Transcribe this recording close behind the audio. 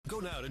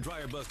now to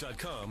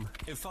DryerBuzz.com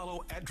and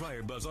follow at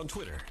DryerBuzz on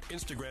Twitter,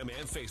 Instagram,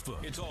 and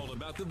Facebook. It's all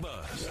about the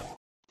buzz.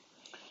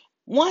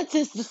 Once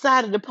it's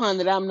decided upon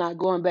that I'm not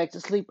going back to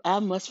sleep, I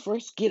must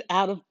first get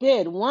out of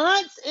bed.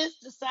 Once it's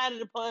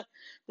decided upon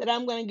that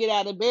I'm going to get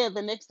out of bed,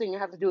 the next thing I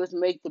have to do is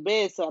make the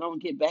bed so I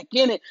don't get back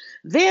in it.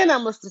 Then I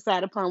must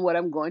decide upon what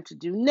I'm going to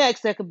do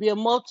next. There could be a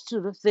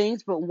multitude of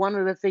things, but one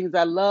of the things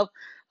I love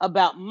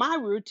about my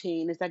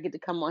routine is I get to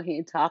come on here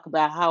and talk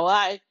about how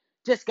I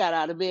just got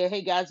out of bed.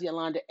 Hey guys,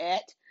 Yolanda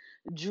at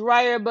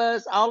Dryer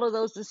Buzz. All of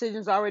those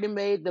decisions already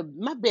made.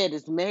 My bed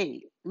is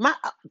made. My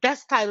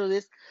That's the title of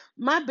this.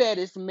 My bed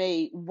is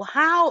made.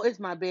 How is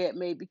my bed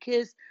made?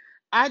 Because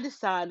I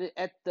decided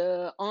at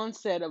the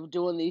onset of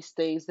doing these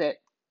things that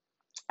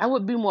I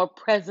would be more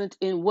present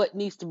in what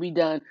needs to be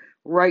done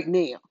right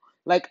now.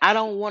 Like I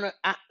don't want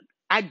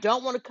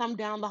to come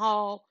down the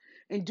hall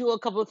and do a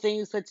couple of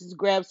things such as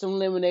grab some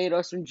lemonade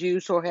or some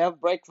juice or have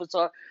breakfast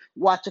or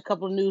watch a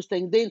couple of news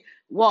things, then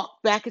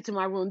walk back into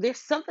my room. There's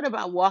something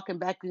about walking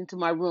back into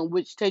my room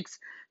which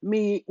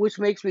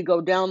makes me go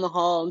down the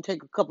hall and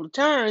take a couple of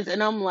turns,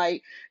 and I'm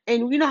like,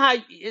 and you know how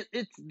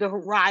it's the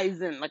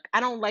horizon. Like I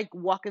don't like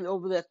walking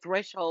over that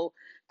threshold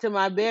to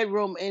my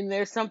bedroom and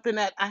there's something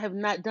that I have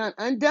not done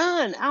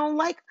undone.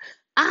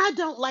 I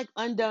don't like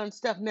undone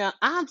stuff. Now,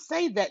 I'm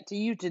saying that to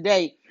you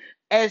today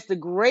as the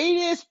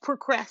greatest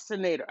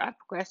procrastinator. I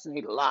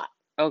procrastinate a lot,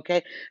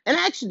 okay? And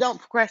I actually don't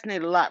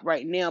procrastinate a lot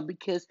right now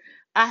because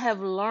I have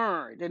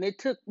learned, and it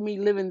took me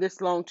living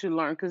this long to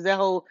learn because that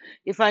whole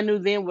if I knew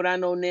then what I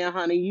know now,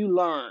 honey, you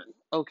learn,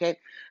 okay?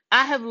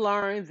 I have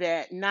learned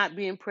that not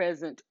being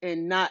present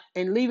and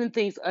leaving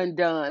things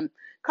undone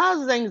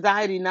causes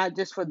anxiety not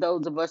just for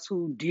those of us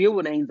who deal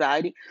with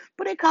anxiety,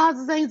 but it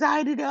causes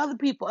anxiety to other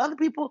people.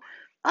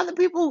 Other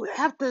people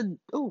have to.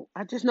 Oh,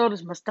 I just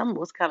noticed my stomach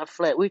was kind of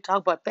flat. We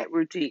talked about that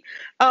routine.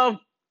 Um,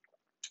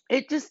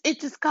 it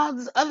just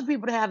causes other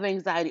people to have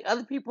anxiety,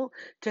 other people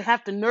to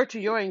have to nurture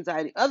your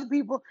anxiety, other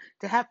people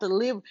to have to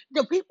live.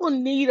 People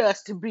need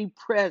us to be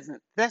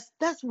present. That's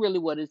really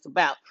what it's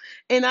about.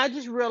 And I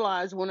just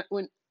realized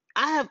when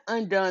I have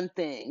undone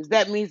things,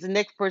 that means the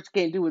next person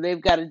can't do what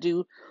they've got to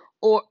do.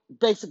 Or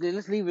basically,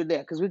 let's leave it there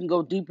because we can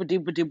go deeper,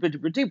 deeper, deeper,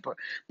 deeper, deeper.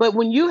 But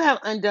when you have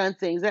undone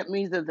things, that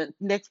means that the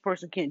next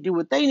person can't do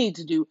what they need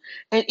to do.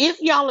 And if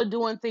y'all are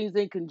doing things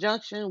in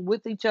conjunction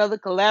with each other,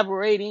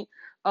 collaborating,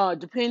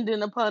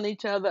 dependent upon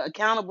each other,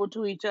 accountable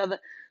to each other,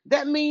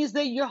 that means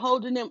that you're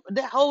holding them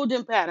that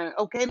holding pattern.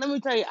 Okay, let me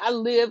tell you, I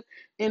live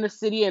in a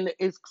city and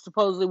it's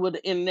supposedly with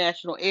an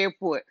international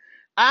airport.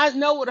 I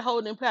know what a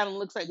holding pattern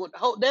looks like.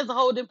 There's a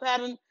holding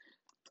pattern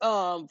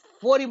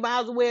 40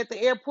 miles away at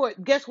the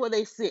airport. Guess where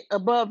they sit?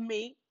 Above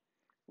me,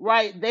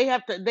 right? They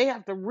have to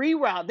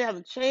reroute. They have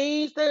to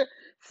change their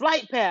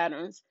flight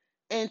patterns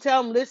and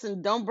tell them,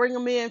 listen, don't bring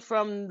them in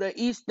from the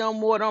east no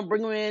more. Don't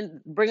bring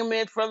them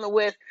in from the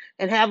west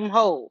and have them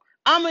hold.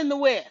 I'm in the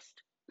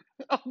west,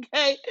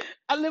 okay?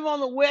 I live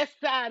on the west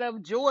side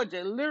of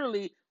Georgia,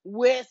 literally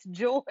West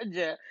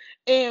Georgia.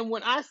 And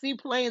when I see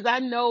planes, I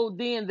know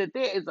then that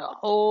there is a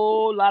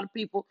whole lot of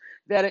people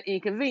that are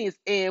inconvenienced.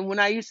 And when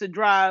I used to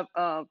drive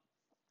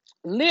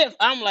lift,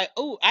 I'm like,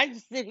 oh, I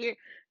just sit here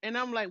and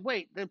I'm like,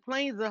 wait, the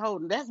planes are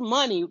holding. That's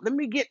money. Let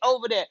me get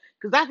over there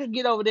because I could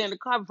get over there in the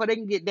car before they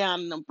can get down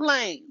in them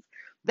planes.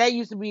 That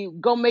used to be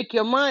go make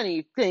your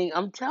money thing.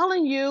 I'm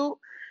telling you,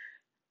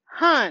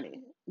 honey,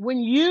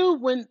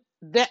 when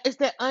that it's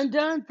that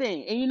undone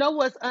thing. And you know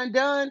what's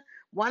undone?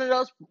 One of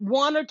those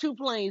one or two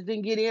planes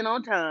didn't get in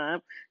on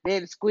time. They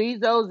had to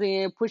squeeze those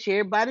in, push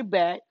everybody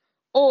back,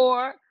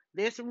 or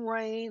there's some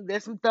rain,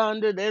 there's some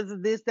thunder, there's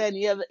this, that, and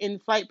the other,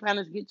 and flight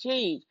patterns get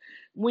changed.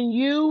 When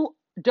you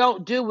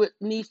don't do what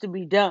needs to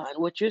be done,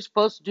 what you're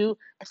supposed to do,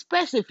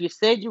 especially if you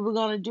said you were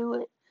going to do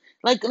it.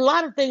 Like a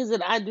lot of things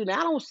that I do now,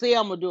 I don't say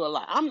I'm gonna do a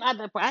lot. I'm not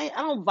that. I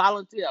don't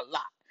volunteer a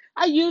lot.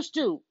 I used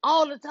to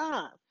all the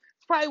time.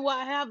 It's probably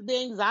why I have the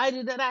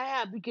anxiety that I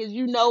have because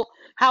you know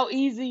how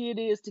easy it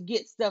is to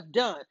get stuff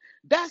done.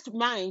 That's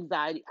my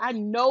anxiety. I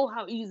know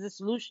how easy the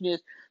solution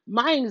is.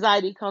 My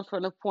anxiety comes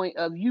from the point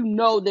of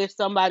there's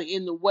somebody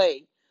in the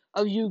way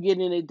of you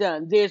getting it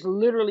done. There's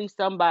literally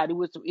somebody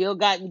with some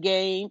ill-gotten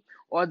gain,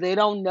 or they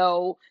don't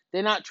know.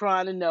 They're not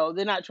trying to know.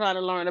 They're not trying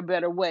to learn a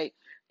better way.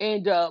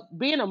 And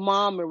being a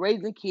mom and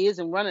raising kids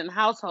and running a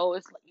household,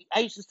 it's like,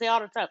 I used to say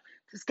all the time,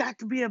 there's got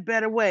to be a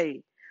better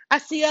way. I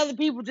see other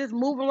people just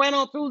moving right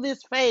on through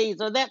this phase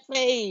or that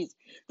phase.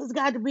 There's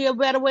got to be a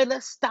better way.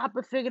 Let's stop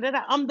and figure it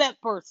out. I'm that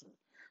person.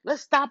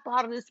 Let's stop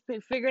out of this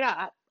and figure it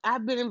out.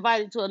 I've been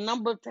invited to a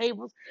number of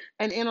tables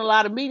and in a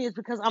lot of meetings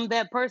because I'm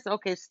that person.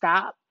 Okay,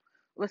 stop.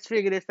 Let's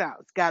figure this out.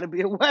 It's got to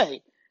be a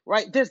way,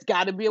 right? There's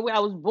got to be a way. I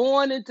was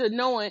born into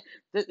knowing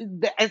that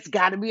it's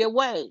got to be a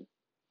way.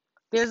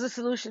 There's a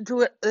solution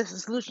to it. There's a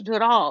solution to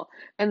it all.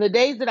 And the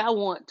days that I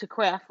want to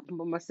craft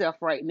for myself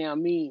right now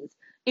means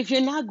if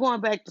you're not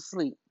going back to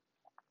sleep,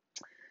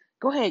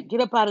 go ahead, get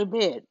up out of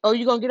bed. Oh,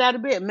 you're gonna get out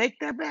of bed, make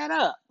that bed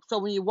up. So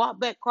when you walk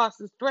back across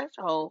this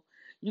threshold,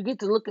 You get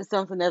to look at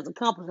something as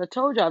accomplished. I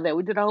told y'all that.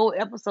 We did a whole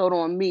episode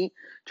on me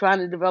trying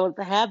to develop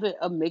the habit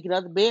of making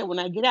out the bed when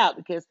I get out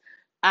because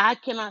I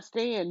cannot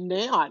stand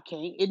now. I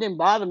can't. It didn't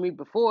bother me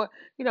before.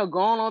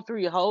 Going on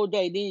through your whole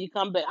day, then you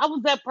come back. I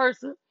was that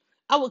person.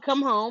 I would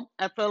come home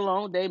after a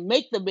long day,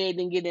 make the bed,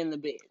 and get in the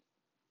bed.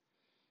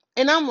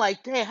 And I'm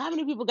like, dang, how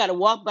many people got to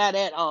walk by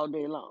that all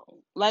day long?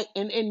 Like,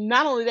 and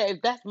not only that,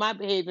 if that's my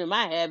behavior,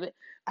 my habit,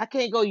 I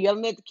can't go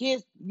yelling at the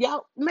kids.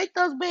 Y'all make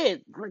those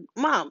beds, like,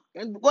 mom.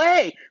 And well,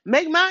 hey,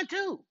 make mine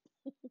too.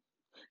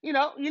 You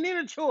need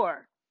a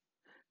chore.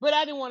 But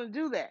I didn't want to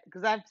do that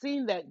because I've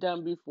seen that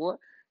done before.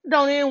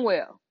 Don't end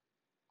well.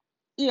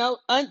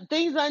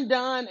 Things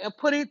undone and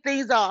putting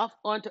things off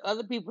onto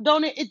other people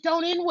don't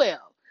end well.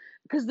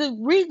 Because the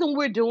reason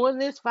we're doing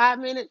this 5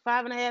 minutes,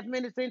 5.5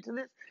 minutes into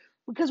this,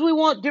 because we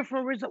want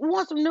different results. We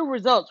want some new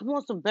results. We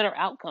want some better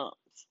outcomes,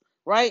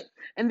 right?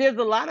 And there's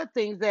a lot of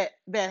things that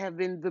have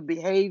been the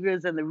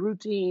behaviors and the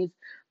routines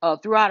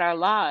throughout our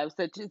lives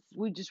that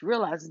we just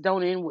realize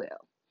don't end well.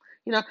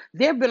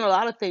 There have been a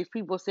lot of things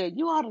people said,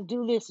 you ought to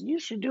do this, you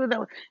should do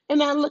that.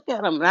 And I look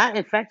at them.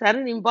 In fact, I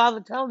didn't even bother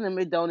telling them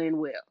it don't end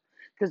well.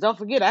 Because don't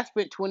forget, I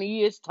spent 20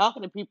 years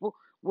talking to people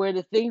where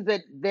the things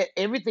that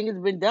everything has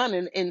been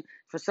done. And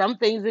for some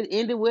things it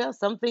ended well,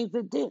 some things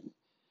it didn't.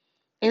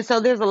 And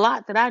so there's a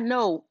lot that I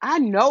know,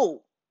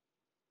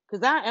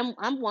 because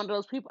I'm one of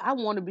those people. I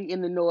want to be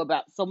in the know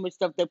about so much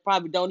stuff that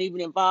probably don't even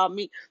involve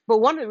me. But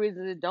one of the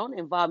reasons it don't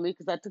involve me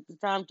because I took the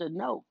time to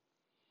know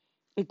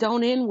it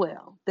don't end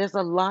well. There's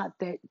a lot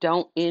that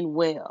don't end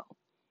well.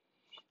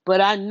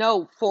 But I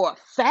know for a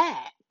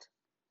fact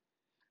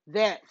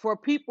that for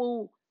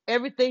people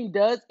everything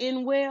does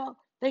end well,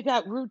 they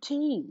got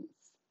routines.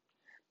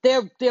 They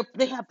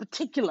have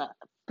particular.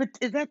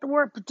 Is that the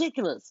word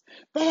particulars?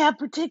 They have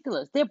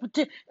particulars.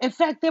 In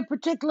fact, they're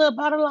particular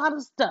about a lot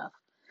of stuff.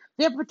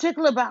 They're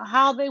particular about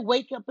how they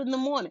wake up in the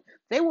morning.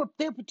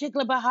 They're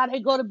particular about how they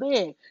go to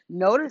bed.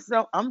 Notice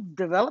though, I'm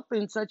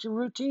developing such a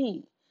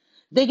routine.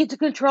 They get to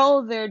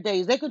control their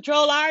days. They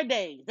control our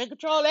days. They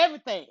control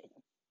everything.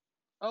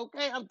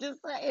 Okay, I'm just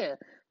saying.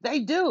 They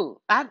do.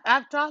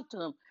 I've talked to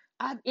them.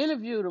 I've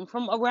interviewed them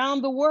from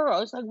around the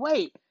world. It's like,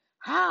 wait,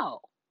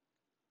 how?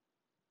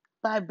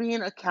 By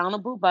being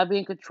accountable, by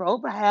being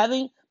controlled, by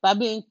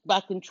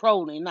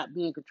controlling, not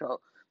being controlled,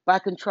 by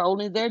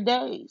controlling their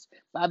days,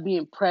 by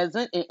being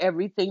present in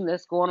everything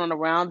that's going on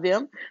around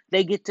them.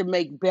 They get to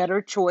make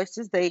better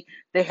choices. They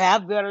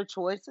have better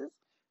choices.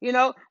 We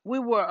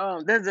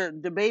were there's a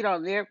debate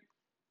on there.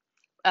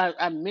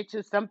 I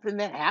mentioned something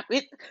that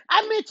happened.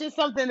 I mentioned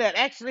something that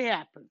actually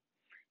happened.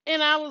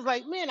 And I was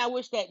like, man, I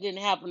wish that didn't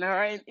happen to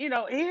her. And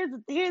here's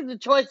the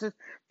choices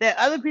that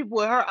other people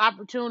with her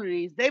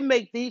opportunities, they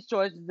make these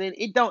choices and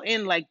it don't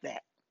end like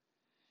that.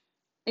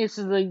 This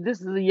is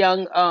a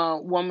young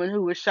woman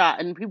who was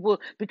shot, and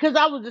people, because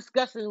I was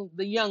discussing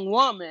the young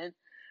woman,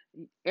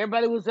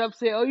 everybody was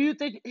upset. Oh, you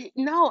think?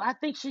 No, I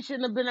think she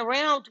shouldn't have been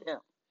around him.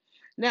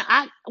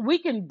 Now we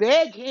can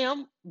beg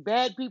him,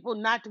 bad people,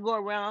 not to go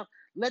around,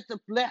 let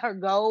her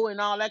go and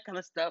all that kind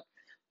of stuff.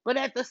 But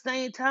at the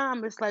same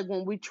time, it's like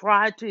when we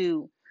try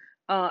to,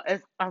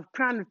 I'm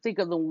trying to think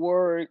of the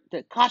word,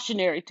 the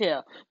cautionary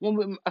tale.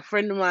 A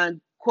friend of mine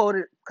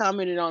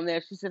commented on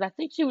there. She said, I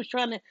think she was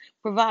trying to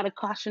provide a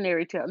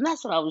cautionary tale, and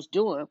that's what I was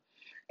doing.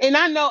 And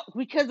I know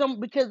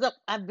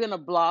I've been a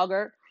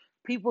blogger.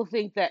 People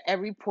think that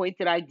every point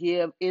that I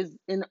give is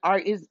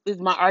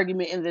my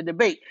argument in the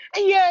debate,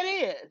 and yeah,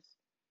 it is.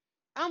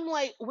 I'm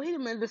like, wait a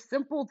minute, the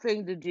simple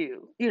thing to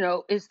do,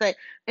 is that,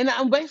 and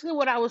I'm basically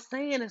what I was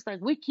saying is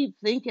like, we keep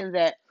thinking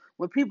that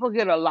when people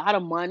get a lot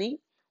of money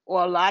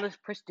or a lot of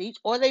prestige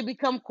or they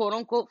become quote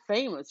unquote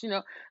famous,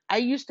 I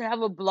used to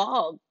have a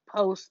blog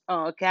post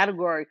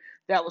category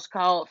that was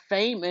called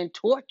Fame and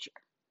Torture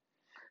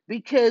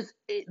because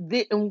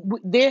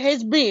there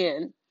has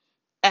been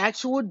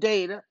actual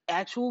data,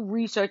 actual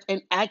research,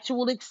 and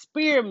actual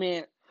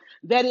experiment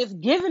that is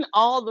given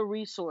all the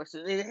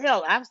resources. And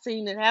hell, I've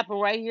seen it happen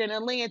right here in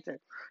Atlanta.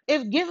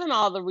 If given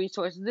all the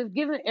resources, if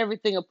given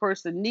everything a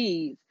person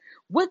needs,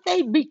 would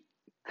they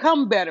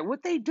become better?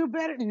 Would they do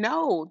better?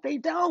 No, they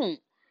don't.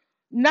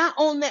 Not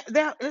on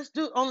let's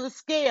do on the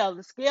scale.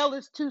 The scale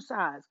is two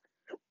sides.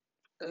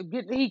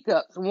 Get the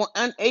hiccups.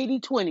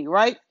 80-20,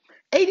 right?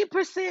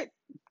 80%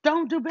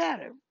 don't do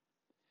better.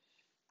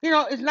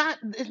 It's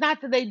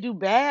not that they do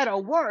bad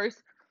or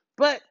worse,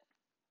 but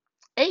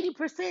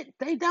 80%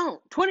 they don't.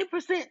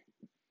 20%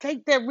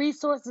 take their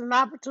resources and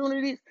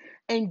opportunities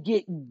and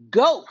get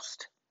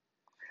ghost.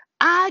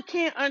 I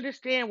can't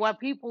understand why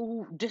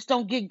people who just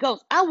don't get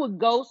ghost. I would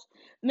ghost.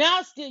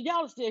 Now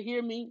y'all still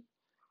hear me,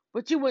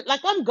 but you would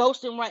like I'm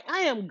ghosting right.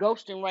 I am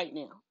ghosting right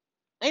now.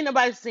 Ain't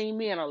nobody seen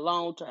me in a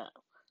long time.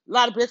 A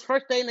lot of people,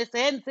 first thing they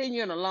say, I hadn't seen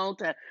you in a long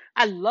time.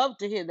 I love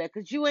to hear that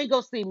because you ain't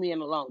gonna see me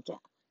in a long time.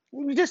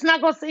 You're just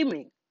not gonna see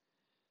me.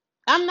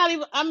 I'm not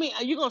even. I mean,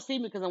 you're gonna see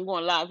me because I'm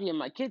going live here in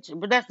my kitchen,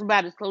 but that's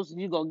about as close as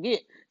you're gonna get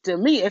to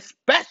me,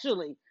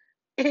 especially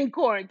in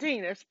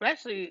quarantine,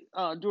 especially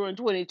during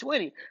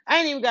 2020. I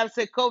ain't even got to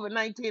say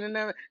COVID-19 and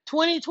everything.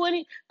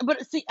 2020,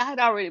 but see, I had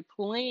already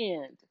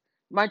planned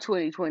my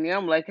 2020.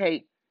 I'm like,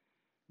 hey,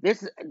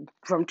 this is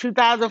from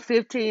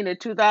 2015 to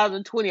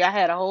 2020. I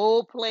had a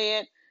whole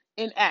plan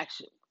in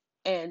action,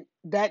 and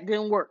that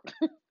didn't work.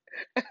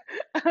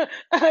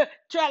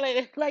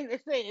 Charlie, like they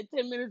say, in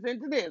 10 minutes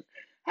into this,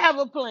 have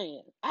a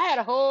plan. I had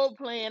a whole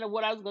plan of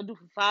what I was going to do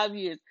for 5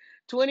 years.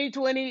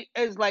 2020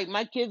 is like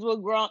my kids were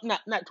grown,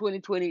 not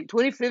 2020,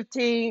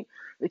 2015.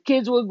 The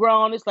kids were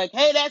grown. It's like,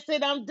 hey, that's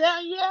it, I'm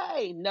done.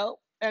 Yay. No.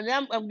 And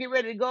I'm getting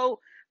ready to go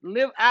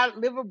live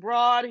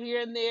abroad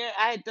here and there.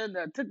 I had done,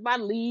 took my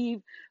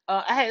leave.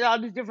 I had all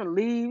these different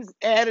leaves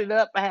added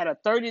up. I had a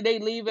 30-day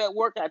leave at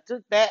work. I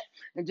took that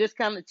and just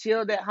kind of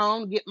chilled at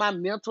home, get my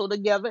mental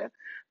together.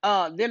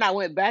 Then I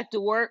went back to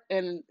work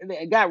and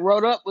it got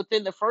wrote up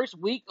within the first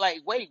week.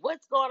 Like, wait,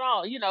 what's going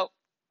on?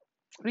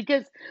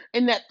 Because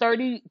in that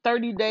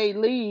 30-day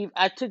leave,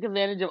 I took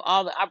advantage of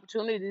all the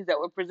opportunities that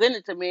were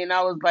presented to me. And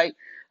I was like,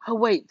 oh,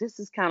 wait, this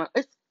is kind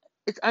of,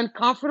 it's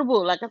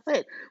uncomfortable. Like I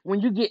said,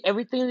 when you get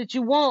everything that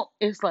you want,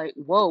 it's like,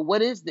 whoa,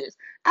 what is this?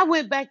 I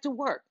went back to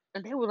work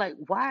and they were like,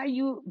 why are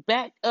you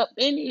back up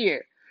in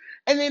here?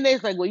 And then they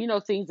was like, well,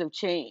 things have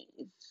changed.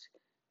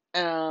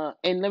 And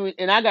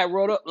I got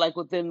wrote up like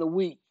within the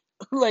week.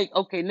 Like,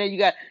 okay, now you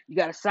got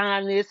to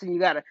sign this and you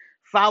got to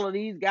follow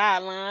these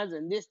guidelines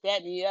and this,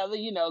 that, and the other.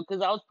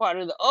 Because I was part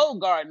of the old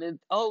guard. And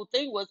the whole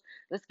thing was,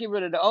 let's get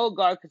rid of the old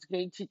guard because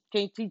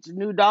can't teach a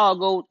new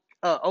dog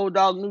old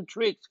dog new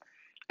tricks.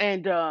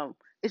 And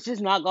it's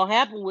just not gonna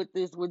happen with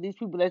these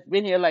people that's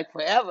been here like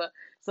forever.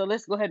 So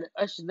let's go ahead and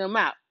usher them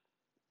out.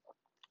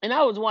 And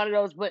I was one of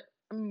those, but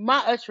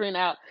my ushering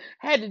out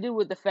had to do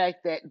with the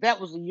fact that that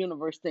was a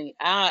universe thing.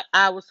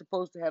 I was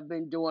supposed to have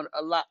been doing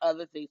a lot of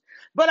other things,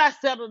 but I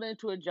settled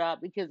into a job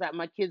because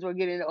my kids were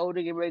getting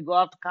older, getting ready to go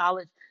off to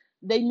college.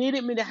 They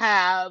needed me to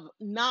have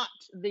not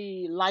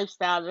the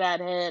lifestyle that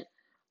I'd had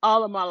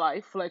all of my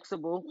life,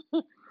 flexible.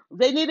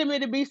 They needed me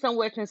to be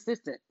somewhere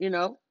consistent, and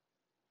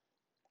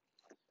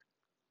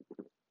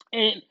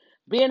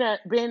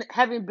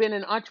having been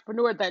an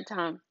entrepreneur at that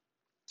time,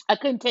 I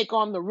couldn't take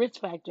on the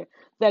risk factor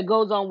that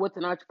goes on with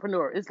an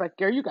entrepreneur. It's like,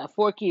 girl, you got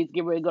 4 kids,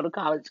 get ready to go to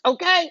college.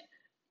 Okay,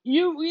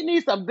 we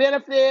need some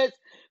benefits.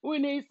 We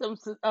need some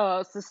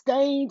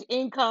sustained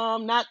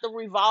income, not the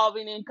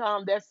revolving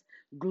income that's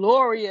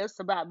glorious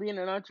about being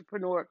an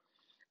entrepreneur.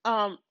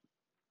 Um,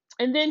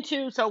 and then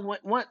too, so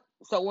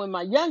when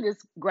my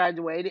youngest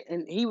graduated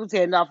and he was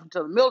heading off into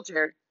the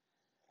military,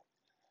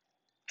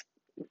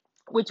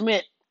 which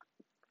meant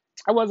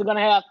I wasn't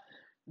gonna have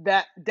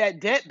that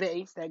debt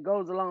base that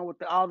goes along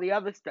with all the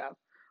other stuff.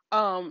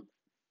 Um,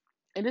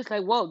 And it's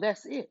like, whoa,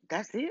 that's it.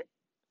 That's it.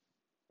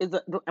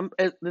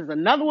 There's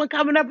another one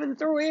coming up and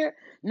through here?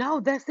 No,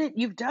 that's it.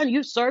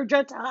 You served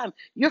your time.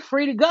 You're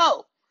free to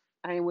go.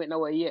 I ain't went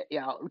nowhere yet,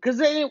 y'all.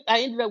 Because I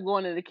ended up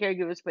going in the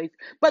caregiver space.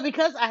 But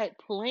because I had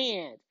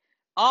planned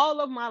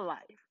all of my life,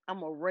 I'm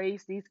going to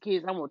raise these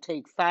kids. I'm going to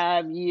take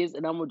 5 years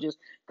and I'm going to just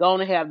go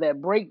on and have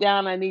that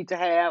breakdown I need to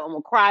have. I'm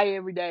going to cry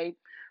every day.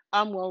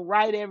 I'm going to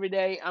write every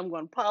day. I'm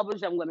going to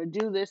publish. I'm going to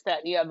do this, that,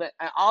 and the other.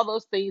 And all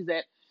those things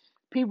that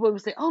people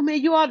would say, "Oh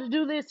man, you ought to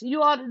do this,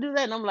 you ought to do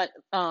that," and I'm like,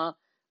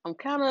 I'm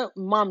kind of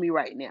mommy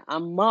right now.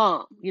 I'm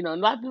mom. A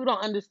lot of people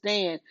don't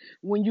understand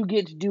when you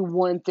get to do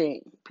one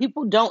thing.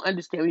 People don't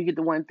understand when you get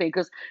to one thing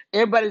because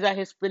everybody's out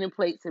here spinning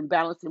plates and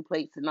balancing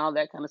plates and all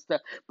that kind of stuff.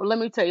 But let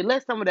me tell you,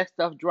 let some of that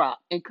stuff drop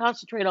and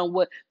concentrate on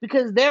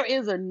because there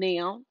is a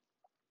now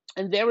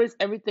and there is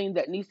everything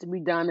that needs to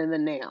be done in the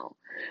now.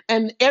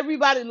 And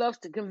everybody loves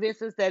to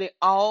convince us that it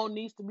all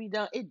needs to be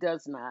done. It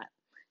does not.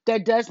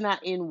 That does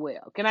not end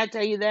well. Can I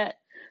tell you that?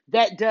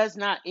 That does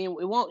not end.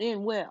 It won't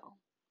end well.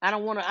 I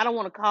don't want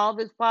to call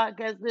this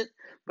podcast this,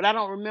 but I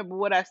don't remember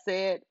what I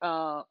said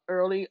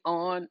early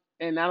on,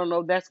 and I don't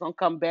know if that's gonna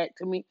come back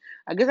to me.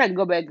 I guess I can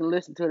go back and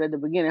listen to it at the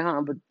beginning,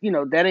 huh? But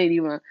that ain't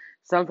even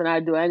something I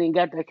do. I ain't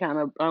got that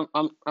kind of.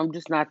 I'm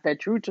just not that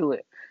true to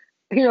it.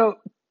 You know,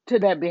 to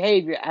that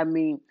behavior. I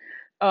mean,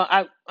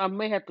 I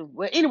may have to.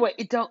 Well, anyway,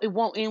 it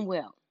won't end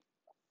well.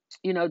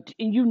 And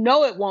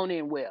it won't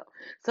end well.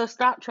 So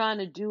stop trying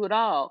to do it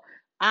all.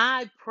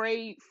 I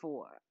prayed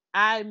for.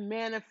 I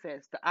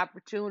manifest the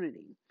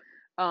opportunity.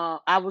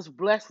 I was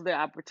blessed with the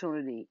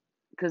opportunity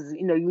because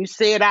you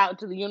say it out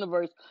to the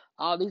universe.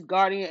 All these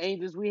guardian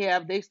angels we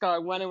have, they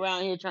start running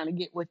around here trying to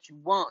get what you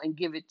want and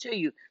give it to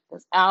you.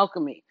 That's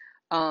alchemy.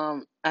 I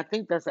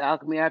think that's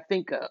alchemy. I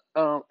think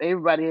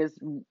everybody has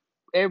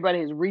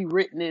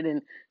rewritten it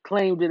and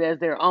claimed it as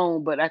their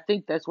own, but I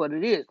think that's what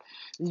it is.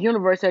 The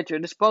universe at your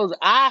disposal.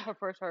 I have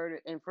first heard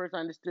it and first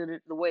understood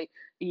it the way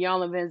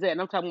Iyanla Vanzant,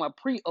 and I'm talking about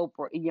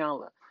pre-Oprah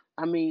Iyanla.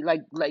 I mean,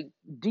 like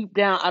deep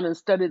down, I done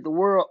studied the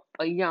world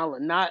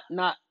Iyanla,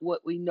 not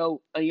what we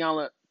know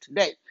Iyanla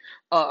today,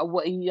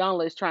 what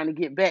Iyanla is trying to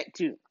get back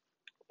to,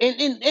 and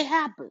it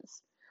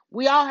happens.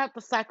 We all have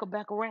to cycle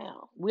back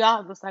around. We all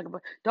have to cycle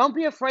back. Don't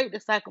be afraid to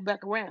cycle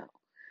back around.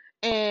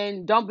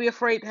 And don't be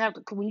afraid to have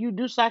to when you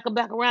do cycle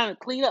back around and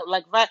clean up.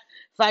 Like if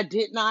I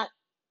did not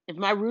If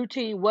my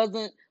routine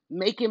wasn't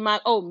making my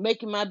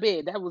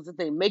bed, that was the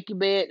thing. Make your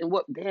bed and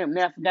what? Damn,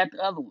 now I forgot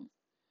the other one.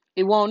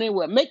 It won't end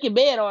well. Make your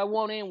bed or it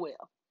won't end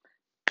well.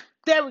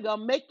 There we go.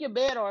 Make your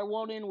bed or it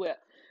won't end well.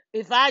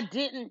 If I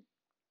didn't,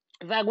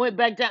 if I went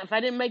back down, if I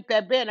didn't make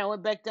that bed, I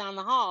went back down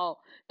the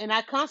hall, and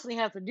I constantly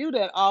have to do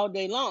that all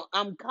day long.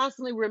 I'm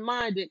constantly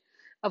reminded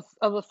of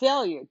a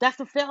failure. That's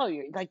a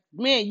failure. Like,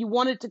 man, you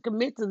wanted to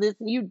commit to this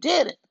and you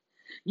didn't.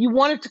 You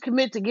wanted to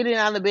commit to getting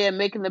out of the bed,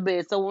 making the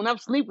bed. So when I'm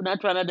sleeping, I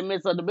try not to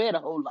mess up the bed a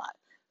whole lot.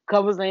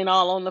 Covers ain't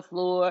all on the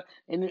floor,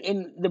 and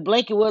the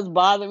blanket was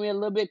bothering me a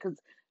little bit because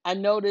I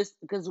noticed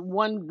because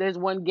there's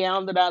one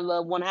gown that I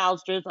love, one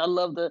house dress I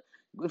love to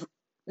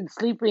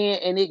sleep in,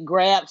 and it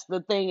grabs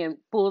the thing and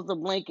pulls the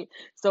blanket.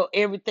 So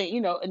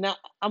everything, and now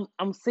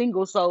I'm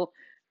single, so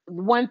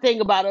one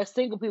thing about us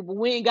single people,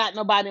 we ain't got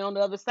nobody on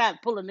the other side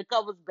pulling the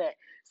covers back.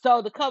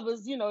 So the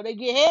covers, they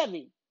get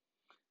heavy.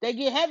 They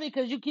get heavy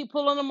because you keep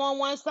pulling them on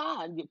one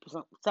side.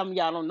 Some of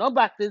y'all don't know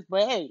about this,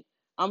 but hey,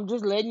 I'm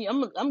just letting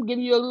you. I'm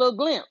giving you a little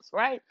glimpse,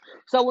 right?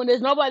 So when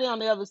there's nobody on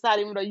the other side,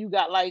 even though you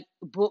got like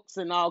books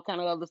and all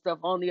kind of other stuff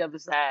on the other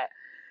side,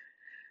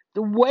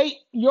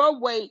 your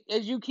weight,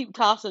 as you keep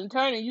tossing and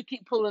turning, you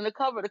keep pulling the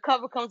cover. The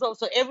cover comes over.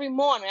 So every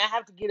morning I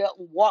have to get up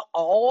and walk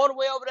all the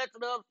way over there to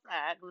the other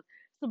side. 'Cause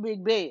it's a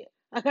big bed.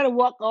 I gotta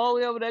walk all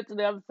the way over there to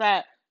the other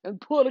side and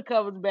pull the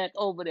covers back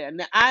over there.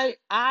 Now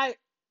I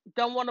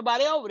don't want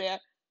nobody over there,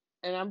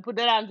 and I'm put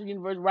that out into the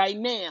universe right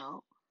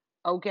now.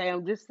 Okay,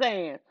 I'm just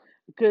saying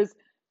because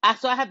I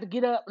have to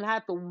get up and I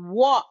have to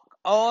walk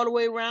all the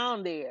way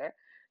around there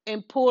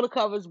and pull the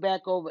covers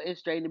back over and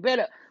straighten the bed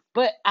up.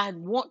 But I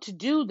want to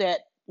do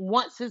that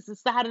once it's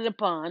decided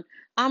upon.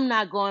 I'm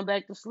not going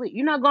back to sleep.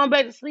 You're not going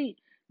back to sleep.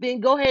 Then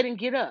go ahead and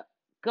get up.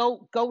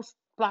 Go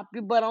plop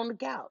your butt on the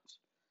couch.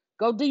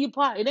 Go do your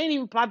pod. It ain't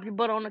even plop your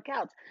butt on the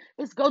couch.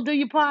 It's go do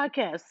your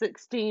podcast.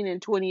 16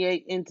 and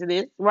 28 into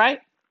this,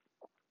 right?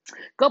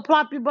 Go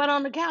plop your butt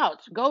on the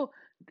couch. Go,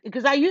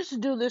 because I used to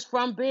do this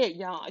from bed,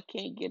 y'all. I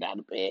can't get out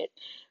of bed.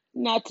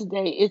 Not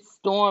today. It's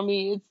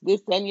stormy. It's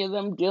this, any of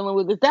them dealing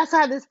with it. That's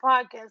how this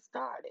podcast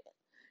started.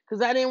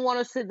 Because I didn't want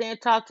to sit there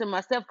and talk to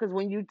myself. Because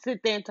when you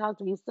sit there and talk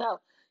to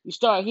yourself, you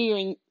start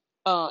hearing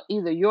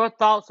either your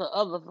thoughts or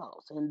other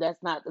thoughts, and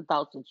that's not the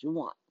thoughts that you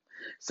want.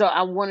 So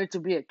I wanted to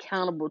be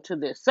accountable to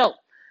this. So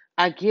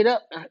I get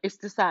up. It's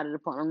decided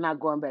upon. I'm not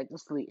going back to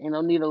sleep. And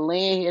don't need to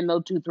lay in here no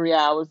 2, 3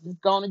 hours.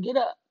 Just going to get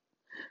up.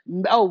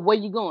 Oh, where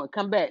you going?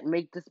 Come back.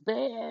 Make this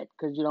bed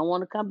because you don't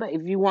want to come back.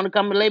 If you want to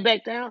come and lay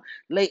back down,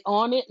 lay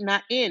on it,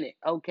 not in it.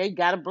 Okay,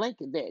 got a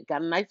blanket there.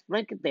 Got a nice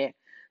blanket there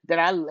that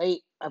I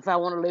lay if I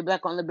want to lay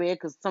back on the bed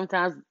because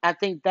sometimes I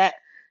think that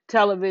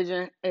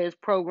television is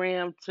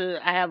programmed to.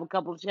 I have a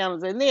couple of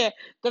channels in there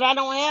that I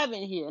don't have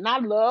in here, and I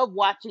love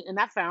watching. And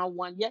I found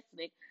one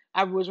yesterday.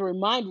 I was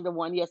reminded of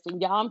one yesterday.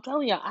 Y'all, I'm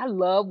telling you, I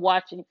love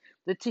watching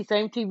the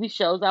same TV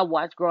shows I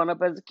watched growing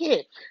up as a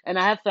kid. And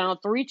I have found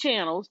 3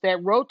 channels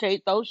that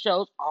rotate those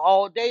shows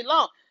all day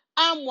long.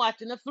 I'm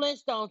watching the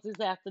Flintstones this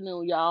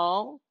afternoon,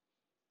 y'all.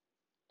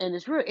 And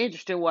it's real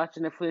interesting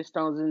watching the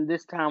Flintstones in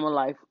this time of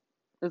life.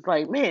 It's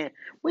like, man,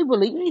 we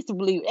used to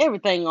believe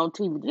everything on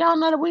TV. Y'all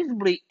know that we used to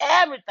believe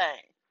everything.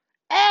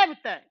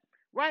 Everything.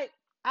 Right?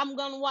 I'm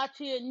gonna watch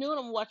here at noon.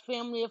 I'm gonna watch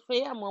Family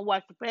Affair. I'm gonna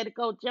watch the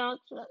Petticoat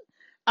Junction.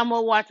 I'm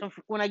gonna watch them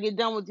when I get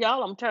done with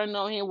y'all. I'm turning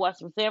on here and watch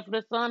some Sanford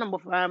and Son. I'm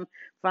gonna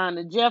find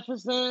the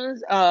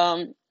Jeffersons.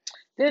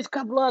 There's a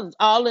couple others,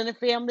 All in the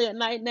Family at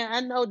Night. Now I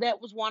know that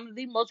was one of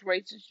the most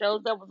racist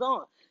shows that was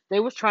on.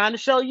 They was trying to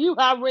show you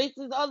how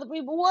racist other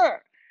people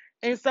were,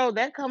 and so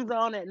that comes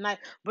on at night.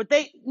 But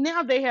they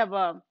have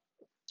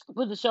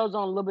put the shows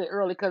on a little bit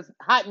early because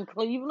Hot in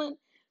Cleveland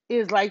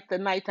is like the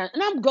nighttime,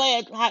 and I'm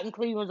glad Hot in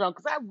Cleveland's on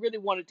because I really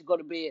wanted to go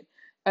to bed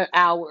an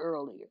hour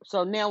earlier.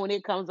 So now when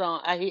it comes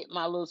on, I hit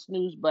my little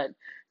snooze button,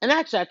 and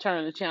actually I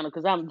turn the channel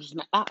because I'm just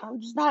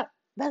not.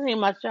 That ain't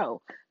my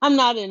show. I'm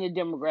not in the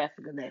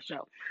demographic of that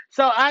show.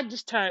 So I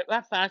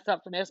find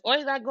something else. Or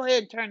I go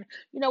ahead and turn,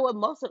 you know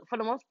what, for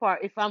the most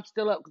part, if I'm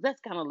still up, because that's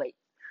kind of late,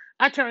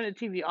 I turn the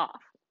TV off.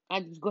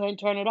 I just go ahead and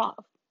turn it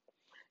off.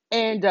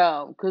 And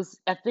because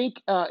I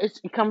think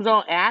it comes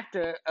on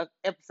after an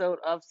episode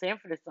of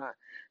Sanford and Son.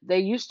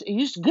 They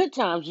Good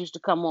Times used to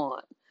come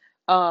on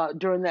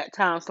during that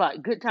time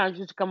slot. Good Times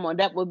used to come on.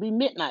 That would be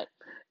midnight.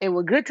 And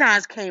when Good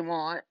Times came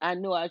on, I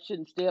knew I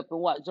shouldn't stay up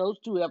and watch those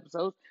 2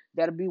 episodes.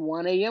 That'll be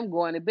 1 a.m.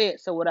 going to bed.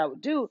 So what I would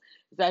do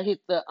is I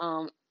hit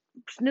the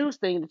snooze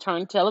thing to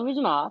turn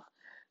television off,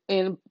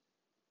 and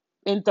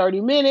in 30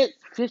 minutes,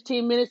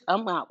 15 minutes,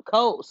 I'm out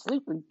cold,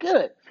 sleeping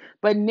good.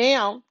 But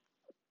now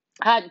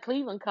Hot in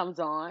Cleveland comes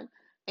on,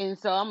 and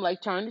so I'm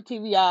like, turn the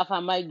TV off.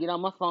 I might get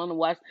on my phone and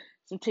watch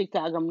some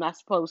TikTok. I'm not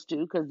supposed to,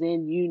 because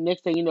then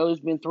next thing you know,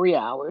 it's been 3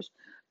 hours.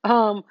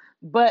 Um,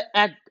 but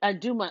I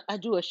do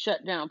a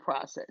shutdown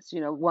process.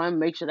 One,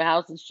 make sure the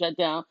house is shut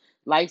down,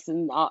 lights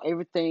and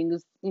everything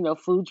is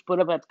food's put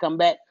up. I have to come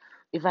back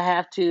if I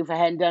have to. If I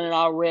hadn't done it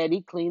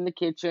already, clean the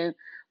kitchen.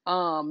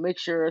 Make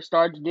sure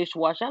start the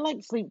dishwasher. I like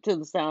to sleep to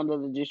the sound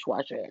of the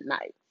dishwasher at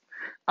night.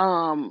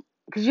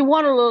 Because you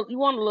want a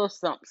little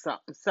something,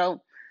 something.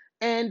 So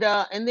And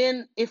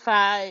then if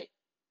I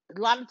a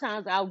lot of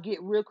times I'll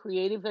get real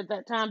creative at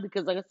that time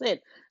because, like I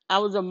said, I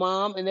was a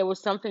mom, and there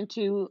was something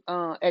to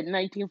at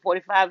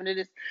 1945, and it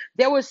is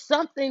there was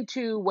something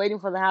to waiting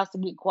for the house to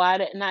get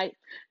quiet at night,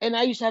 and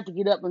I used to have to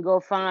get up and go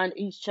find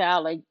each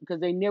child, like because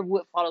they never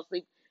would fall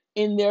asleep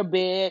in their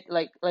bed.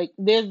 Like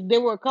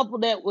there were a couple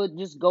that would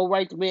just go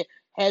right to bed,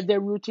 had their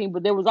routine,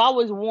 but there was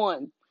always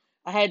one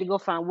I had to go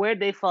find where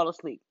they fall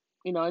asleep,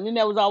 and then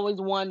there was always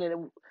one that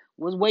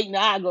was waiting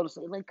till I go to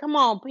sleep. Like, come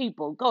on,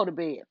 people, go to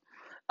bed.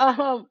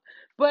 Um,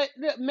 but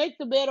make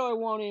the bed or it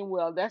won't end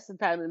well. That's the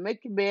title.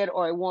 Make your bed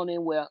or it won't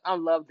end well. I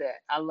love that.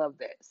 I love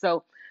that.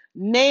 So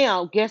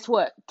now, guess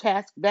what?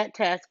 Task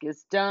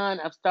is done.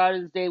 I've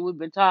started this day. We've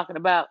been talking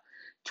about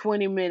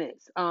 20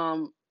 minutes.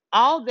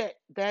 All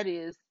that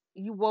is,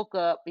 you woke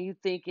up and you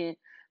thinking,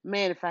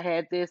 man, if I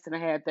had this and I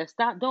had that.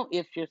 Stop. Don't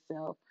if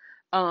yourself.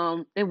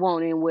 It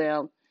won't end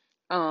well.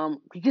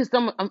 Because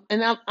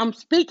I'm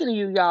speaking to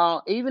you,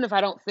 y'all. Even if I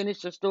don't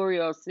finish a story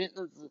or a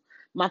sentence,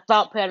 my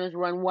thought patterns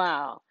run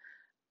wild.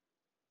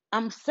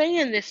 I'm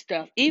saying this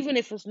stuff, even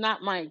if it's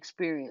not my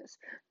experience.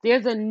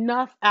 There's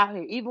enough out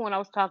here. Even when I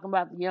was talking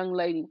about the young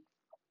lady,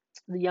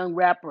 the young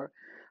rapper,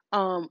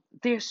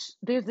 there's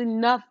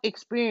enough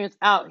experience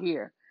out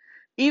here.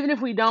 Even if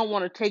we don't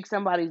want to take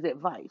somebody's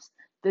advice,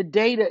 the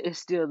data is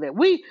still there.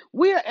 We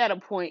are at a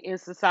point in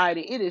society.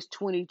 It is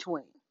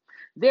 2020.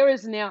 There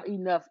is now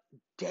enough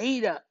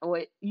data,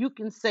 or you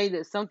can say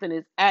that something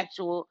is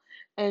actual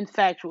and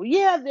factual.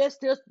 Yeah, there's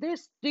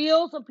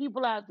still some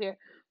people out there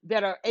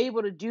that are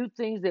able to do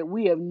things that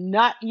we have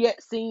not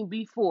yet seen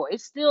before.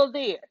 It's still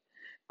there,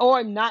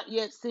 or not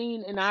yet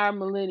seen in our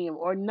millennium,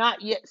 or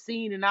not yet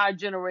seen in our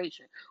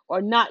generation,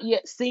 or not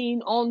yet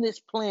seen on this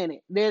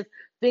planet. There's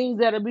things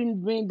that are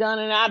being done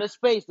in outer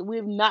space that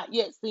we've not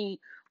yet seen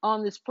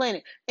on this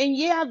planet. And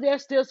yeah,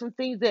 there's still some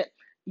things that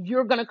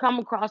you're going to come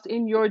across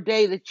in your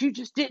day that you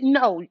just didn't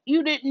know.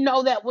 You didn't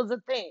know that was a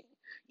thing.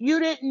 You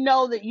didn't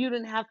know that you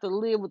didn't have to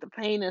live with the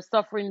pain and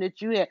suffering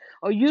that you had,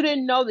 or you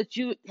didn't know that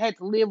you had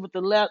to live with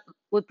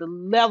the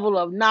level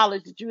of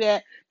knowledge that you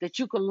had, that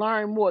you could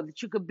learn more,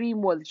 that you could be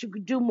more, that you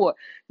could do more.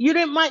 You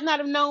didn't might not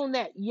have known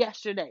that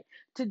yesterday.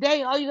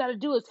 Today, all you got to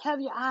do is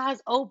have your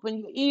eyes open,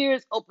 your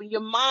ears open,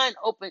 your mind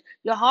open,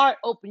 your heart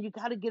open. You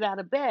got to get out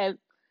of bed,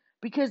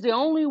 because the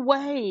only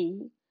way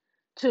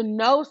to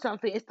know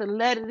something is to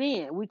let it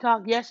in. We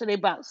talked yesterday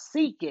about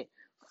seek it,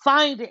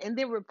 find it, and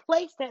then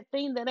replace that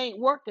thing that ain't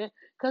working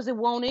because it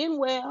won't end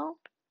well.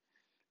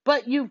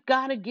 But you've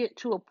got to get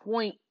to a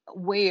point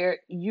where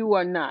you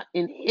are not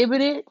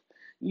inhibited,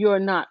 you're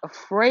not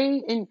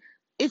afraid, and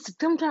it's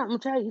sometimes I'm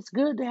telling you, it's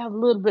good to have a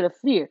little bit of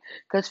fear,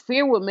 because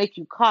fear will make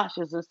you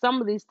cautious, and some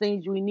of these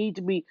things we need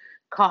to be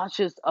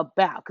cautious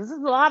about, because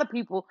there's a lot of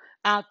people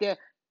out there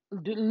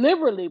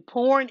deliberately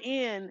pouring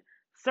in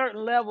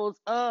certain levels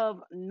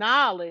of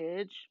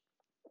knowledge,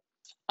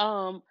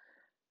 um,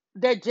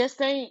 that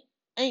just ain't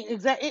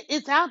exact.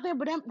 It's out there,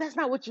 but that's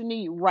not what you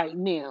need right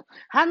now.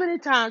 How many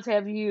times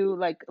have you,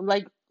 like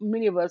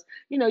many of us,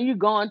 you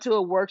gone to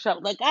a workshop?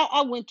 Like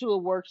I went to a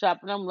workshop,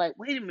 and I'm like,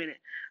 wait a minute,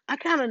 I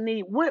kind of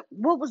need what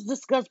was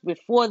discussed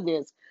before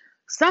this.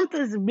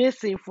 Something's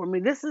missing for me.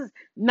 This is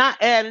not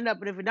adding up,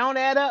 and if it don't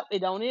add up,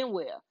 it don't end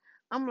well.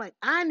 I'm like,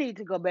 I need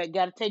to go back.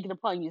 Got to take it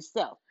upon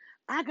yourself.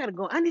 I gotta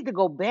go. I need to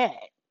go back.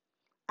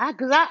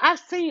 I've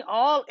seen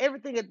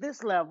everything at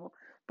this level,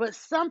 but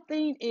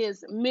something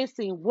is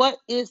missing. What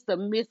is the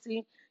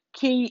missing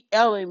key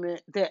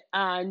element that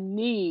I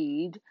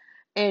need?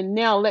 And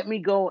now let me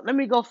go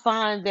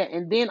find that,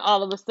 and then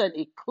all of a sudden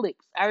it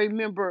clicks. I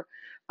remember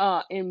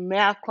in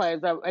math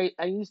class,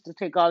 I used to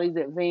take all these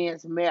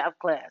advanced math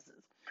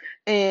classes,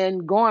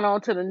 and going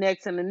on to the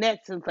next and the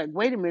next, and it's like,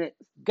 wait a minute,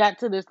 got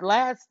to this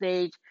last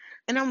stage,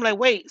 and I'm like,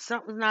 wait,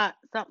 something not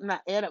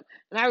add up.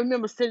 And I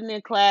remember sitting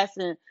in class,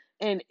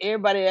 and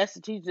everybody asked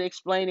the teacher to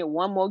explain it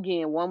one more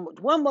again, one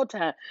more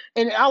time,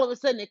 and all of a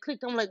sudden it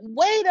clicked. I'm like,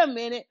 wait a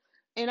minute,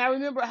 and I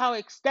remember how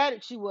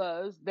ecstatic she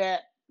was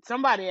that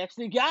somebody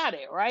actually got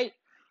it right,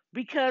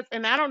 because,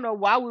 and I don't know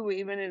why we were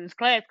even in this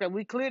class, because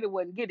we clearly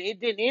wasn't getting it.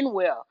 It didn't end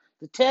well.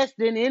 The test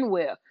didn't end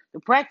well.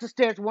 The practice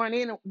tests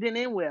didn't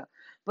end well.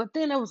 But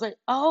then I was like,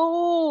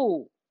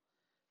 oh,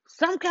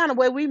 some kind of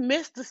way we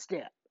missed a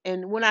step.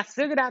 And when I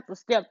figured out the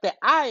step that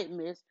I had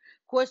missed,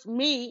 of course,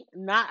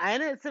 I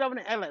didn't sit over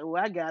there and like, oh,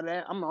 I got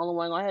it. I'm the only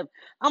one gonna have it.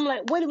 I'm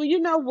like, wait a minute, you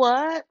know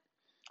what?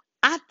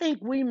 I think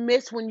we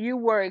missed when you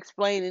were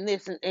explaining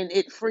this, and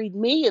it freed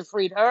me, it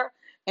freed her,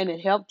 and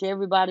it helped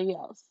everybody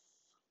else.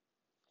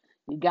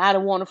 You gotta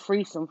want to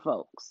free some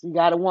folks. You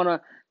gotta want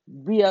to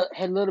be a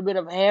little bit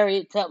of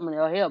Harriet Tubman,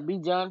 or hell, be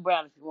John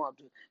Brown if you want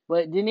to.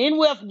 But it didn't end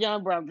well for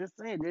John Brown. I'm just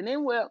saying, it didn't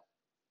end well.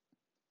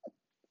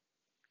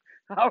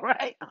 All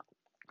right.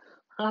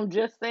 I'm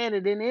just saying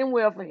it didn't end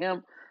well for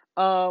him.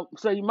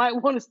 So you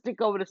might want to stick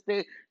over the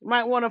stage. You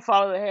might want to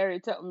follow the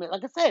Harriet Tubman.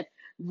 Like I said,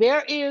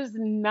 there is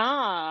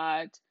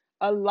not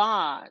a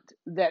lot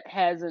that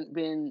hasn't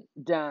been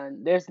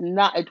done. There's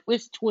not.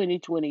 It's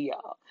 2020,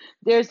 y'all.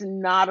 There's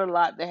not a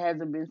lot that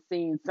hasn't been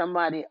seen.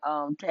 Somebody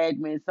tagged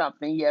me in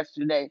something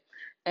yesterday,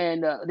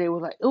 And they were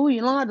like, "Oh,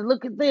 Yolanda,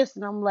 look at this,"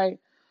 and I'm like,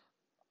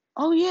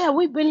 "Oh yeah,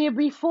 we've been here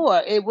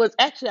before." It was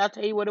actually, I'll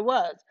tell you what it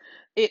was.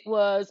 It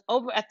was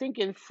over, I think,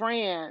 in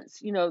France.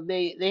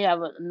 They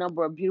have a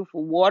number of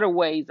beautiful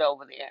waterways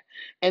over there,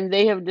 and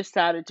they have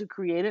decided to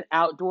create an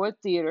outdoor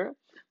theater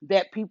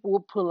that people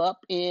will pull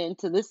up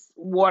into this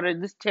water,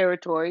 this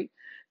territory,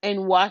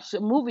 and watch a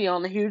movie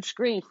on a huge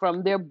screen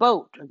from their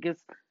boat. I guess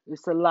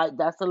that's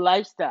a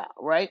lifestyle,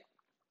 right?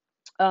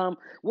 Well,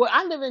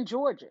 I live in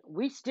Georgia.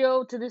 We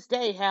still to this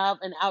day have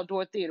an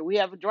outdoor theater. We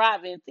have a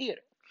drive-in theater,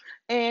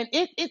 and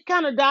it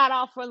kind of died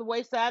off from the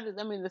wayside.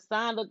 I mean, the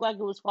sign looked like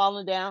it was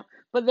falling down,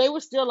 but they were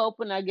still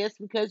open, I guess,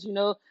 because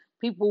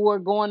people were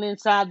going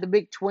inside the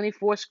big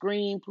 24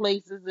 screen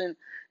places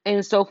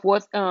and so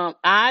forth.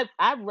 I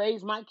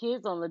raised my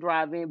kids on the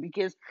drive-in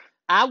because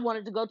I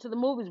wanted to go to the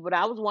movies, but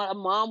I was a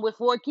mom with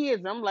 4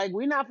 kids. I'm like,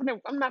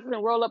 I'm not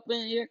gonna roll up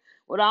in here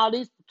with all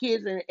these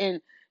kids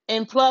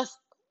and plus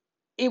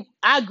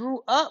I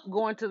grew up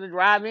going to the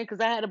drive-in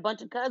because I had a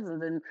bunch of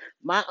cousins and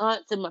my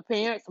aunts and my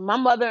parents, my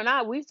mother and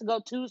I. We used to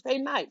go Tuesday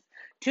nights.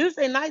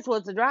 Tuesday nights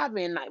was the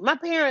drive-in night. My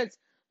parents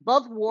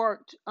both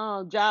worked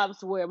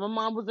jobs where my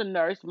mom was a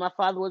nurse, my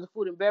father was a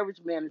food and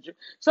beverage manager.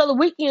 So the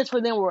weekends for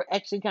them were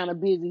actually kind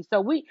of busy. So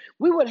we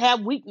would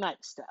have weeknight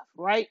stuff,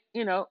 right?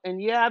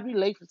 And yeah, I'd be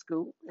late for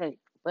school. Hey,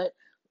 but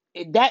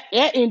that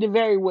ended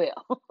very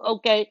well,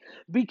 okay,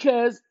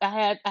 because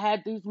I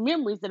had these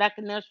memories that I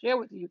can now share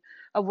with you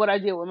of what I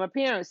did with my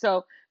parents.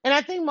 So, and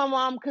I think my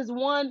mom, because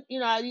one,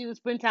 I either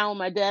spend time with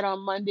my dad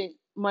on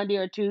Monday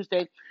or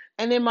Tuesday,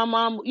 and then my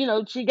mom,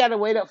 she got to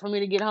wait up for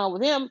me to get home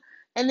with him,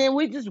 and then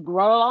we just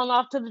roll on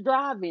off to the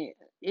drive-in,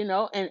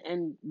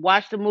 and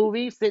watch the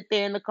movie, sit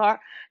there in the car,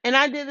 and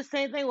I did the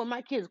same thing with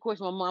my kids. Of course,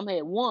 my mom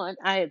had one,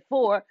 I had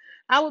four.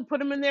 I would put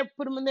them in their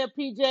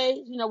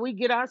PJs. We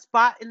get our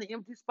spot in the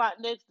empty spot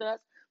next to us.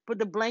 Put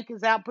the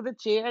blankets out, put the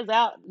chairs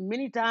out.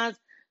 Many times,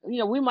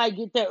 we might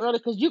get there early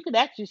because you could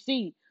actually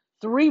see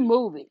 3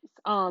 movies.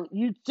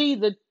 You see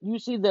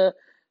the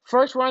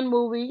first run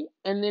movie,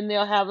 and then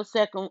they'll have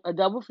a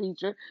double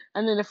feature,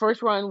 and then the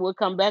first run will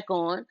come back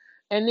on,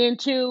 and then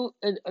two,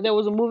 there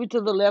was a movie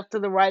to the left, to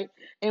the right,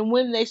 and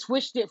when they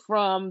switched it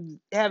from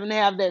having to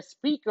have that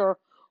speaker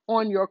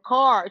on your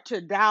car to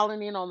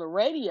dialing in on the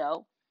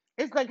radio,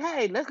 it's like,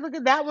 hey, let's look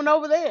at that one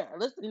over there.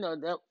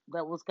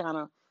 That was kind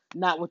of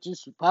not what you're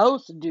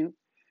supposed to do.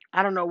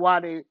 I don't know why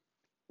they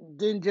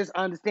didn't just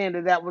understand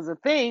that that was a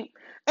thing,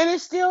 and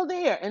it's still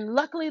there. And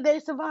luckily, they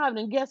survived.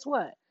 And guess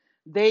what?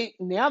 They're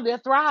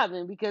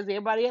thriving because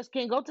everybody else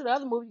can't go to the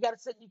other movie. You got to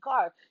sit in your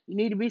car. You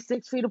need to be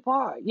 6 feet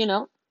apart.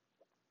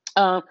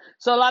 So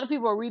a lot of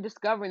people are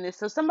rediscovering this.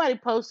 So somebody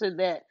posted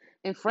that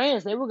in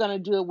France they were going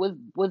to do it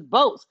with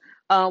boats.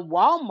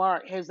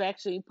 Walmart has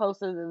actually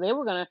posted that they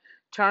were going to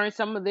turn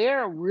some of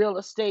their real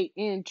estate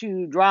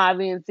into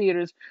drive-in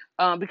theaters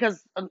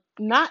because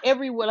not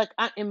everywhere. Like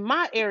in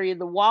my area,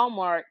 the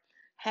Walmart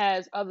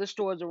has other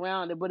stores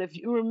around it. But if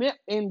you remember,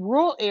 in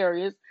rural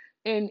areas,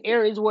 in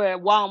areas where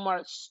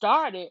Walmart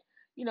started,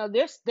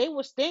 they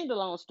were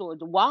standalone stores.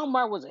 The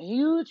Walmart was a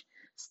huge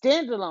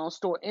standalone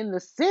store in the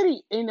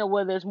city,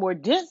 where there's more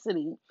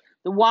density.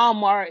 The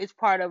Walmart is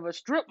part of a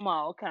strip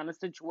mall kind of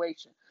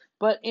situation.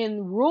 But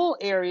in rural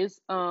areas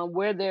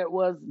where there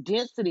was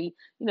density,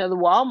 the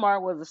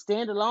Walmart was a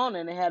standalone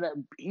and it had a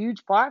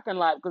huge parking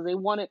lot because they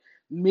wanted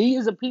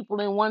millions of people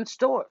in one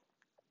store.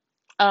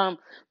 Um,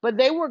 but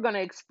they were going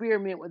to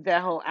experiment with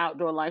that whole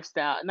outdoor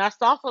lifestyle. And I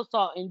also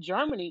saw in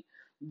Germany,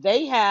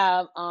 they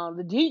have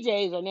the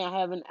DJs are now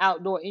having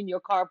outdoor in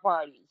your car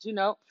parties.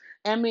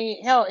 I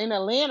mean, hell, in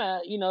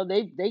Atlanta,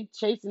 they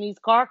chasing these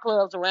car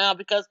clubs around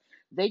because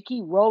they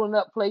keep rolling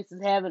up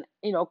places having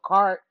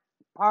car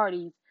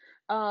parties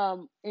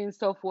and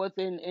so forth,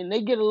 and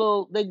they get a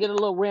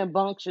little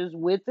rambunctious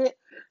with it,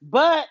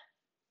 but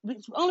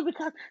it's only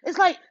because it's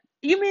like,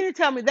 you mean to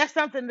tell me that's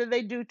something that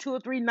they do 2 or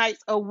 3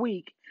 nights a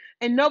week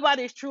and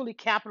nobody is truly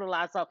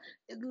capitalized on.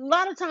 A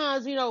lot of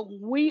times,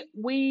 we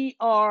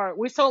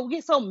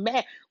get so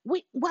mad.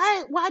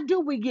 Why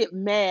do we get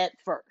mad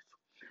first?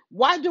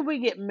 Why do we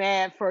get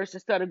mad first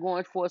instead of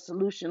going for a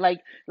solution?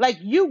 Like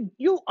you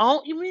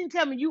mean to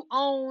tell me you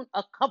own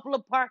a couple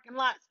of parking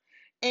lots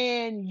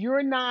and you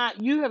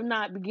have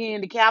not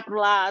begun to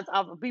capitalize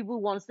off of people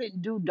who want to sit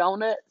and do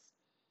donuts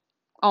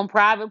on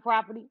private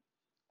property,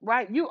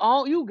 right? You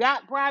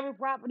got private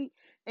property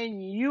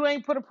and you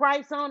ain't put a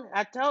price on it.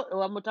 I'm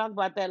gonna talk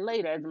about that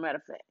later, as a matter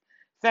of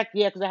fact.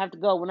 Yeah, because I have to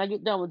go when I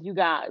get done with you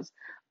guys.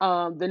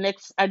 The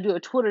next I do a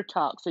Twitter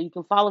talk, so you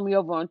can follow me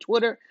over on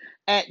Twitter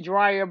at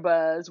Dryer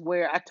Buzz,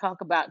 where I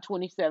talk about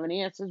 27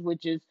 Answers,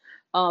 which is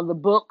the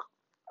book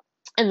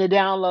and the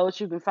downloads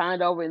you can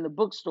find over in the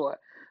bookstore.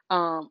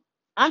 Um,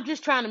 I'm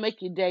just trying to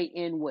make your day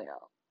end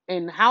well.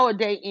 And how a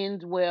day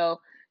ends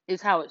well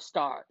is how it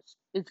starts.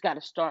 It's got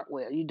to start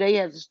well. Your day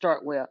has to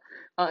start well.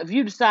 If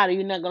you decide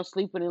you're not going to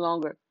sleep any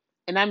longer,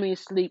 and I mean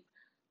sleep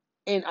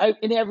in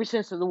every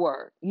sense of the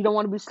word, you don't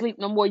want to be asleep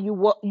no more. You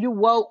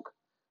woke.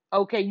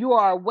 Okay, you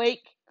are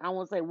awake. I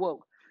won't say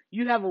woke.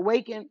 You have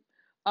awakened.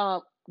 Uh,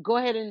 go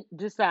ahead and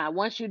decide.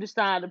 Once you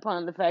decide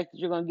upon the fact that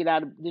you're going to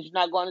that you're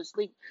not going to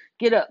sleep,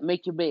 get up,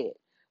 make your bed.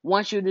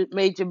 Once you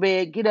made your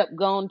bed, get up,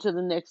 go on to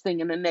the next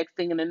thing and the next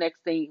thing and the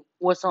next thing.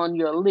 What's on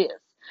your list?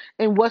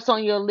 And what's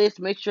on your list,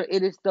 make sure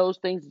it is those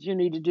things that you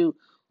need to do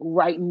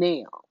right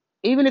now.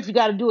 Even if you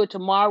got to do it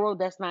tomorrow,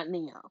 that's not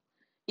now.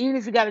 Even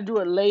if you got to do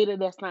it later,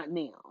 that's not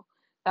now.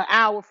 An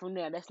hour from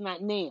now, that's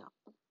not now.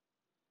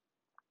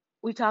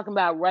 We're talking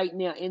about right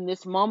now in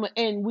this moment,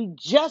 and we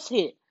just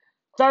hit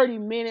 30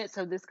 minutes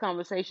of this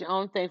conversation.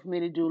 Only thing for me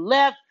to do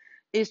left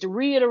is to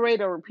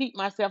reiterate or repeat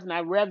myself, and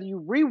I'd rather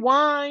you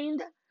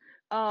rewind.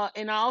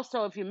 And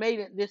also, if you made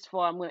it this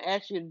far, I'm going to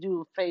ask you to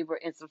do a favor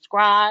and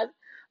subscribe.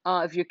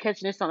 If you're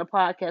catching this on a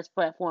podcast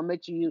platform,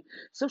 make sure you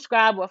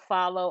subscribe or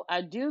follow.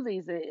 I do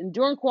these, and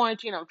during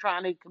quarantine, I'm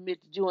trying to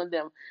commit to doing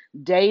them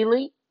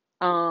daily.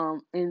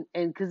 And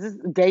because it's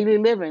daily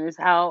living is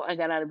how I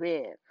got out of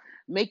bed.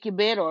 Make your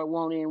bed or it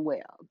won't end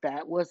well.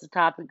 That was the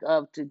topic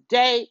of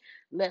today.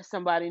 Let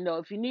somebody know.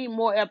 If you need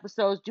more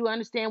episodes, do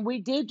understand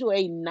we did do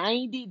a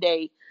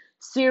 90-day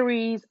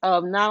series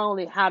of not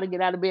only how to get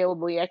out of bed, but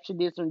we actually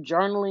did some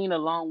journaling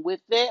along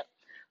with it.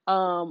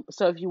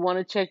 So if you want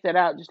to check that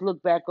out, just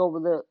look back over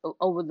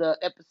the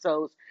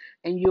episodes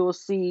and you'll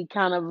see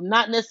kind of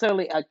not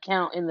necessarily a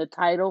count in the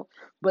title,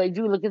 but if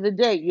you look at the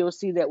date, you'll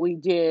see that we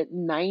did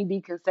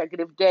 90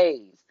 consecutive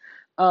days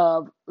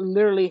of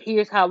literally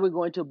here's how we're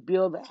going to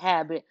build the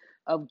habit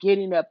of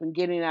getting up and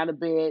getting out of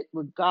bed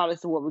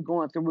regardless of what we're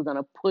going through. We're going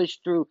to push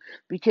through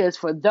because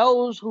for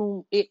those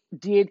whom it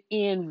did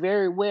end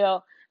very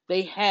well,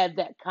 they had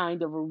that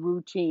kind of a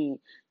routine.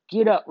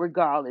 Get up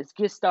regardless,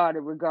 get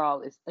started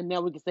regardless, and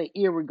now we can say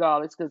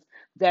irregardless because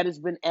that has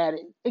been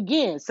added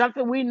again.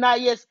 Something we not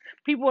yet.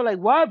 People are like,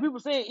 why are people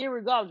saying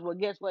irregardless? Well,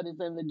 guess what?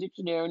 It's in the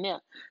dictionary now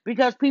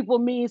because people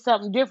mean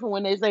something different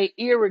when they say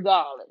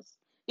irregardless.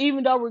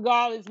 Even though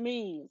regardless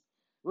means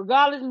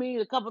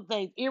a couple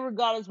things.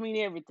 Irregardless mean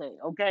everything.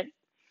 Okay,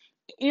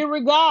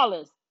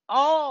 irregardless,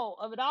 all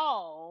of it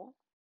all.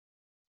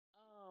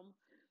 Um,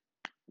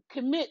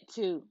 Commit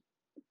to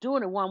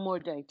doing it one more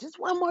day, just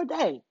one more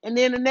day, and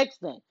then the next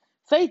thing.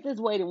 Faith is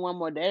waiting one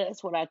more day.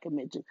 That's what I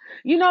commit to.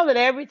 You know that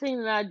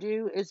everything that I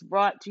do is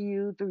brought to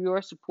you through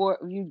your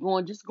support of you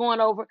going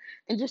over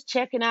and just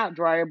checking out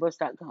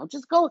dryerbus.com.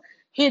 Just go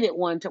hit it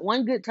one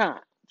good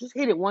time. Just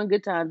hit it one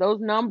good time. Those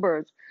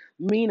numbers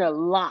mean a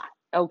lot.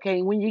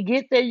 Okay, when you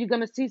get there, you're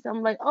gonna see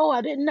something like, "Oh,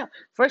 I didn't know."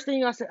 First thing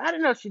you're gonna say, "I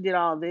didn't know she did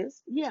all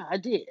this." Yeah, I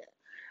did.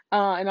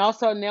 And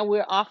also now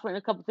we're offering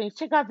a couple things.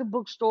 Check out the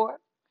bookstore.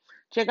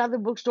 Check out the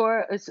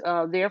bookstore. It's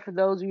there for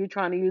those of you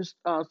trying to use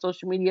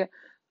social media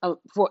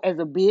for as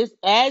a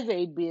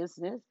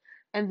business.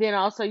 And then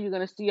also you're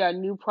going to see our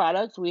new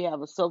products. We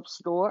have a soap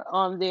store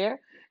on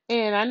there.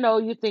 And I know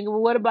you're thinking,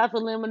 well, what about the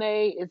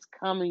lemonade? It's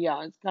coming,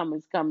 y'all. It's coming.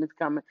 It's coming. It's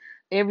coming.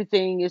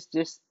 Everything is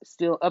just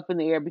still up in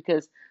the air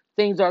because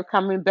things are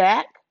coming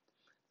back.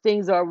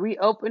 Things are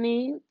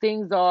reopening.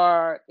 Things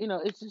are,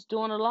 it's just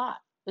doing a lot.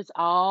 It's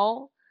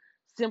all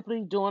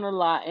simply doing a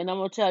lot. And I'm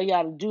going to tell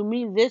y'all to do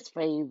me this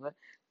favor.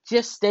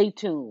 Just stay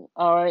tuned.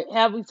 All right.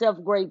 Have yourself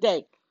a great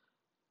day.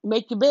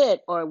 Make your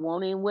bed or it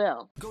won't end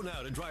well. Go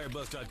now to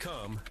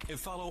dryerbuzz.com and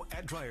follow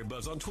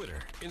 @dryerbuzz on Twitter,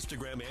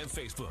 Instagram, and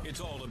Facebook.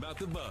 It's all about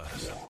the buzz.